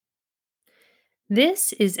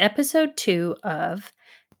This is episode 2 of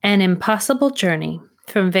An Impossible Journey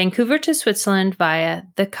from Vancouver to Switzerland via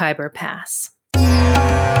the Khyber Pass.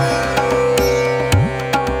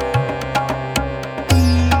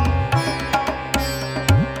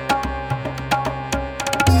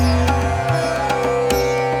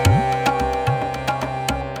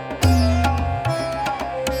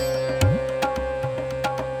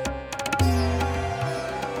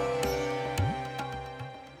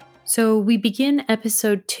 So we begin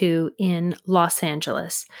episode 2 in Los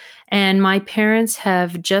Angeles, and my parents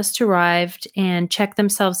have just arrived and checked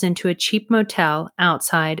themselves into a cheap motel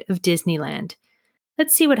outside of Disneyland.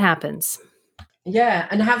 Let's see what happens. Yeah,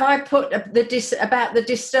 and have I put about the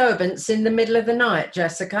disturbance in the middle of the night,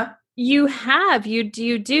 Jessica? You have, you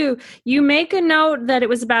do. You make a note that it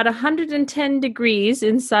was about 110 degrees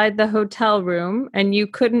inside the hotel room, and you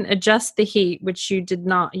couldn't adjust the heat, which you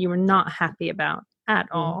were not happy about at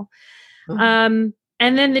all. And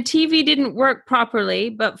then the TV didn't work properly,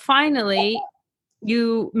 but finally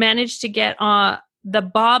you managed to get the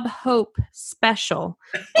Bob Hope special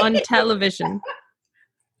on television.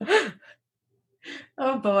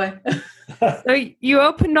 Oh boy. So you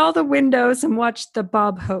opened all the windows and watched the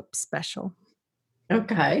Bob Hope special.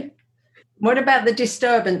 Okay. What about the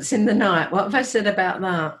disturbance in the night? What have I said about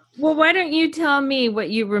that? Well, why don't you tell me what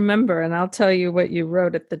you remember and I'll tell you what you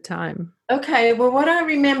wrote at the time. Okay, well, what I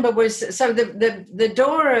remember was, so the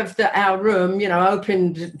door of our room,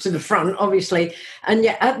 opened to the front, obviously, and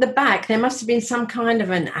yet at the back there must have been some kind of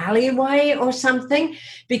an alleyway or something,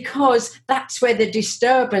 because that's where the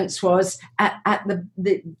disturbance was at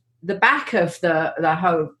the back of the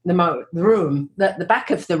room, the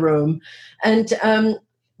back of the room, and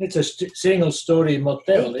it's a single-story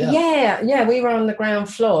motel, yeah. Yeah, we were on the ground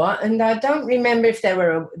floor, and I don't remember if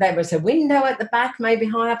there was a window at the back, maybe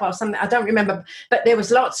high up or something. I don't remember, but there was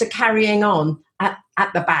lots of carrying on at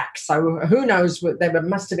the back. So who knows? There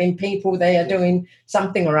must have been people there doing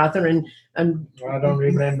something or other, and I don't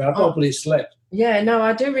remember. I probably slept. Yeah, no,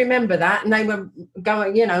 I do remember that, and they were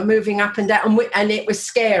going, moving up and down, and it was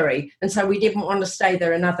scary, and so we didn't want to stay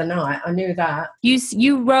there another night. I knew that.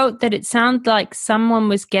 You wrote that it sounded like someone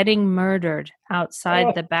was getting murdered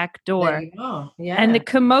outside the back door. There you are. Yeah. And the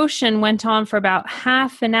commotion went on for about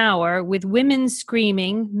half an hour, with women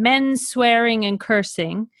screaming, men swearing and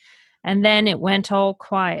cursing, and then it went all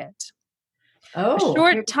quiet. Oh. A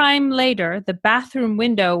short time later, the bathroom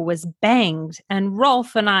window was banged, and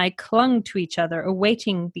Rolf and I clung to each other,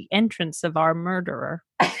 awaiting the entrance of our murderer.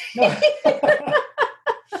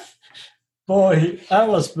 Boy, I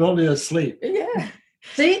was probably asleep. Yeah.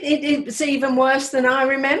 See, it's even worse than I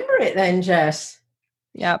remember it then, Jess.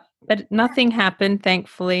 Yep. But nothing happened,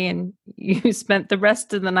 thankfully, and you spent the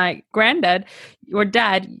rest of the night. Granddad, or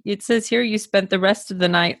Dad, it says here you spent the rest of the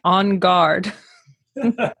night on guard.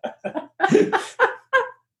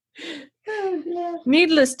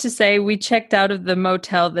 Needless to say, we checked out of the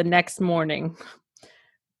motel the next morning,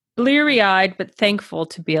 bleary-eyed but thankful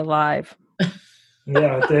to be alive.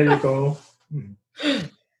 Yeah, there you go.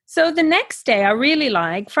 So the next day, I really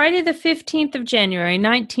like, Friday the 15th of January,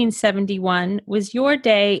 1971, was your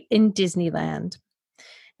day in Disneyland.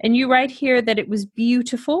 And you write here that it was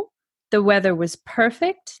beautiful, the weather was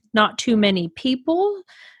perfect, not too many people.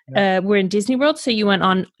 We're in Disney World, so you went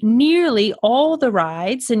on nearly all the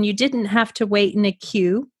rides, and you didn't have to wait in a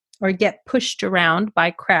queue or get pushed around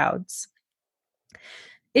by crowds.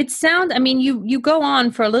 You go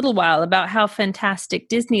on for a little while about how fantastic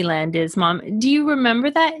Disneyland is, Mom. Do you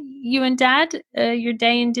remember that, you and Dad, your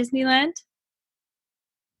day in Disneyland?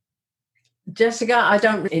 Jessica, I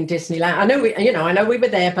don't in Disneyland. I know we were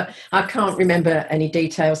there, but I can't remember any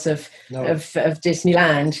details of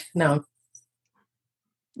Disneyland. No.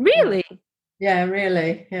 Really? Yeah,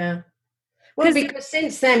 really. Yeah. Well, because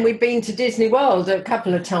since then we've been to Disney World a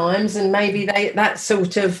couple of times, and maybe that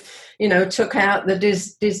sort of, took out the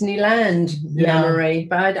Disneyland memory,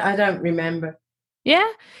 but I don't remember. Yeah,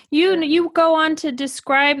 you go on to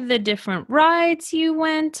describe the different rides you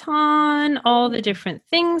went on, all the different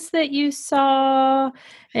things that you saw,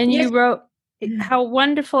 and you wrote how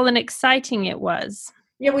wonderful and exciting it was.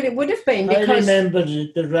 Yeah, well, it would have been because I remember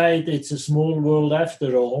the ride, It's a Small World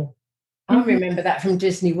After All. I remember that from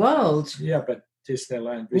Disney World. Yeah, but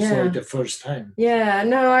Disneyland, we saw it the first time. Yeah,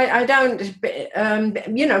 no, I don't,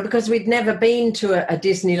 because we'd never been to a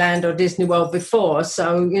Disneyland or Disney World before,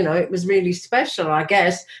 so, it was really special, I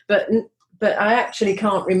guess, but I actually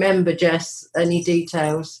can't remember, Jess, any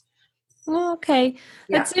details. Oh, okay.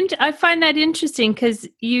 Yeah. I find that interesting because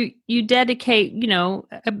you dedicate,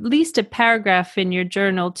 at least a paragraph in your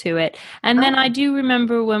journal to it. And then I do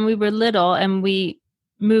remember when we were little and we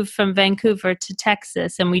moved from Vancouver to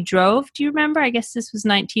Texas, and we drove. Do you remember? I guess this was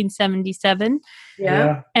 1977.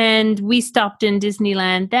 Yeah. And we stopped in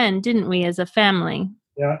Disneyland then, didn't we, as a family?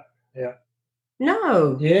 Yeah.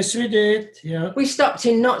 No. Yes, we did. Yeah. We stopped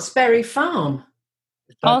in Knott's Berry Farm.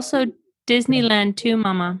 Also Disneyland too,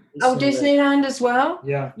 Mama. Oh, Disneyland as well?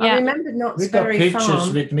 Yeah. I remember Knott's We got Berry pictures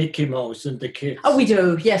Farm. with Mickey Mouse and the kids. Oh, we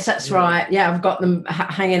do. Yes, that's Yeah. right. Yeah, I've got them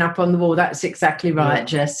hanging up on the wall. That's exactly right, Yeah.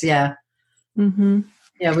 Jess. Yeah. Mm-hmm.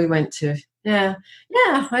 Yeah, we went to. Yeah.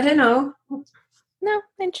 Yeah, I don't know. No,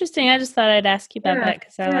 interesting. I just thought I'd ask you about Yeah, that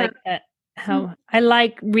because I yeah. like that. How I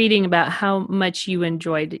like reading about how much you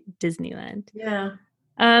enjoyed Disneyland. Yeah.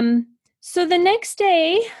 So the next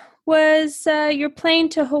day was your plane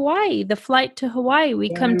to Hawaii, the flight to Hawaii. We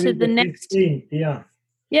come to the next 15th, yeah.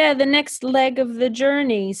 Yeah, the next leg of the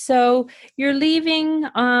journey. So you're leaving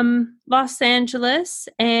Los Angeles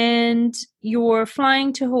and you're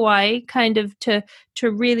flying to Hawaii kind of to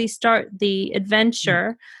really start the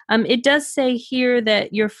adventure. It does say here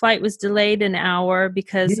that your flight was delayed an hour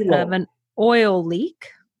because of an oil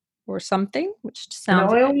leak or something, which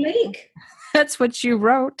sounds... An oil leak? That's what you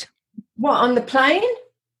wrote. What, on the plane?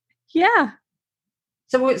 Yeah.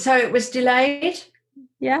 So it was delayed?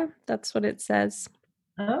 Yeah, that's what it says.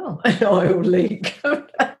 Oh, an oil leak.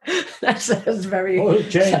 That sounds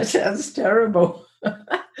that sounds terrible.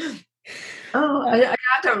 I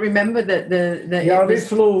don't remember that the Yeah, we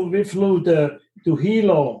flew to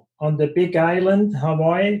Hilo on the big island,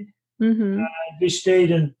 Hawaii. Mm-hmm. We stayed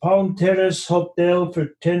in Palm Terrace Hotel for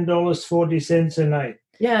 $10.40 a night.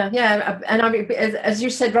 Yeah, and as you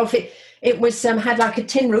said, Rolf, it was had like a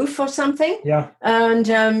tin roof or something. Yeah, and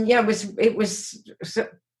it was.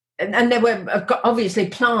 And there were obviously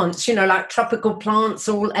plants, like tropical plants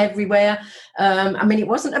all everywhere. I mean, it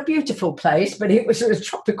wasn't a beautiful place, but it was a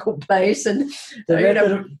tropical place. And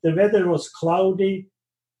the weather was cloudy,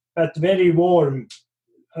 but very warm,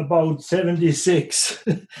 about 76.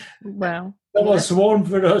 Wow. That was warm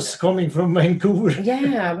for us coming from Vancouver.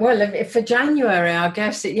 Yeah, well, for January, I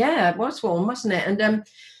guess it was warm, wasn't it? And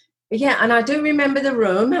and I do remember the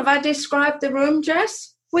room. Have I described the room, Jess?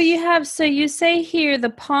 Well, you have. So you say here the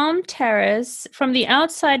Palm Terrace. From the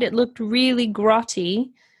outside, it looked really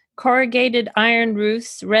grotty, corrugated iron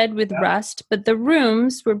roofs, red with rust, but the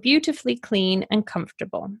rooms were beautifully clean and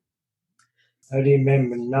comfortable. I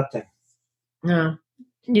remember nothing. No.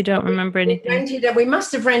 You don't remember anything? We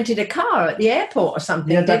must have rented a car at the airport or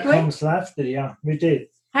something, Yeah, did that we? comes after, yeah, we did.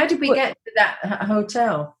 How did we get to that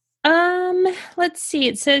hotel? Let's see.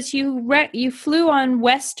 It says you flew on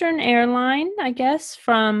Western Airline, I guess,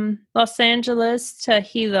 from Los Angeles to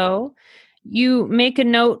Hilo. You make a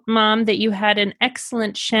note, Mom, that you had an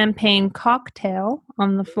excellent champagne cocktail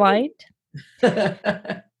on the flight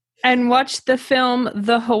and watched the film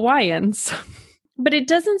The Hawaiians. But it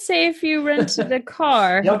doesn't say if you rented a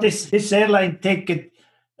car. Yeah, this airline ticket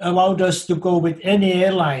allowed us to go with any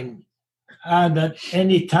airline and at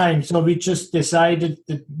any time. So we just decided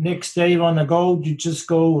the next day you want to go, you just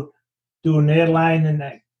go to an airline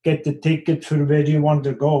and get the ticket for where you want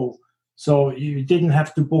to go. So you didn't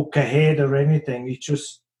have to book ahead or anything. You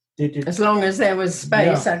just did it. As long as there was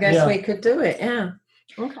space, Yeah, I guess yeah. we could do it. Yeah.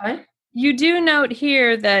 Okay. You do note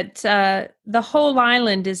here that the whole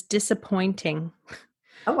island is disappointing.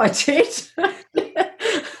 Oh, I did.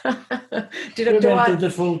 We went to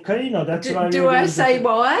the volcano. That's why. Do I say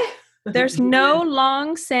why? There's no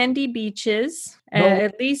long sandy beaches, No.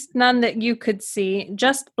 at least none that you could see,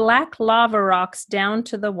 just black lava rocks down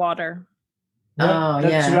to the water. Oh,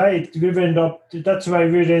 That's yeah. right. We went up. That's why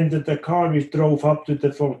we rented the car. We drove up to the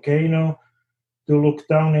volcano to look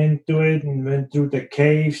down into it and went through the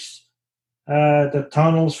caves, the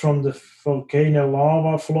tunnels from the volcano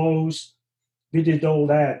lava flows. We did all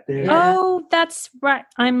that there. Yeah. Oh, that's right.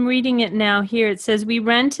 I'm reading it now here. It says we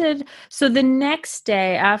rented. So the next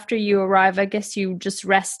day after you arrive, I guess you just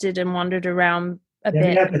rested and wandered around a Yeah, bit.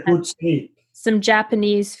 we had a good sleep. Some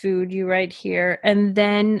Japanese food you write here. And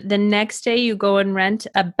then the next day you go and rent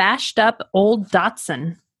a bashed up old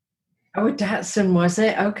Datsun. Oh, Datsun, was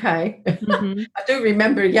it? Okay. Mhm. I do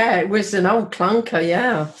remember, it was an old clunker,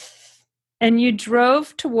 yeah. And you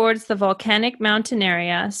drove towards the volcanic mountain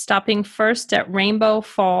area, stopping first at Rainbow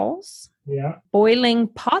Falls, Yeah, Boiling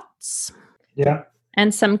Pots, yeah.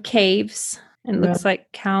 and some caves. It looks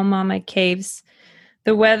like Cow Mama caves.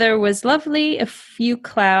 The weather was lovely, a few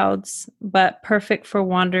clouds, but perfect for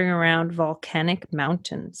wandering around volcanic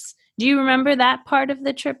mountains. Do you remember that part of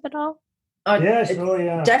the trip at all? Yes, oh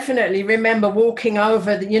yeah. Definitely remember walking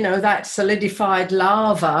over, that solidified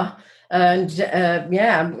lava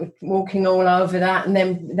and, walking all over that and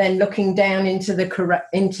then looking down into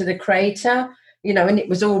the crater and it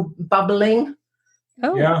was all bubbling.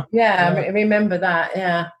 Oh, Yeah. I remember that.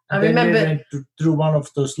 Yeah. I And then remember we went through one of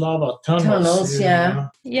those lava tunnels. yeah.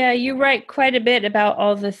 Yeah, you write quite a bit about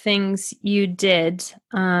all the things you did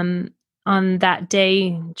on that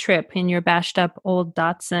day trip in your bashed up old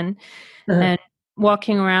Datsun, and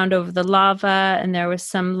walking around over the lava, and there was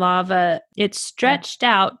some lava. It stretched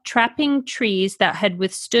out, trapping trees that had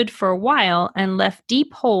withstood for a while and left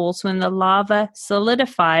deep holes when the lava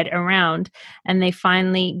solidified around and they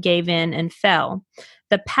finally gave in and fell.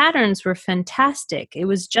 The patterns were fantastic. It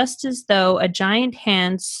was just as though a giant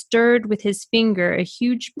hand stirred with his finger a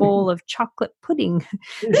huge bowl of chocolate pudding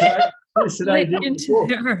lit into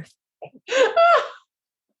the earth.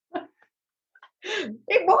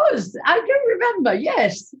 It was. I do remember,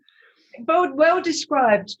 yes. Well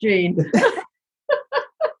described, Jean.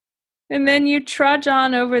 And then you trudge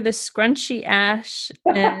on over the scrunchy ash,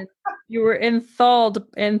 and you were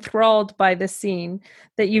enthralled by the scene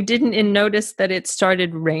that you didn't notice that it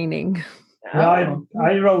started raining. Yeah,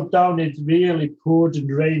 I wrote down it really poured and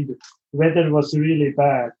rained. The weather was really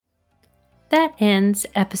bad. That ends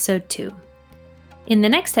episode 2. In the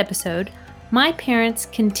next episode, my parents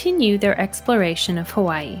continue their exploration of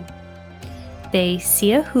Hawaii. They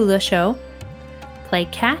see a hula show, play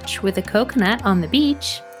catch with a coconut on the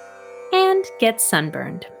beach, and get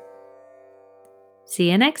sunburned.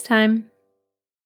 See you next time.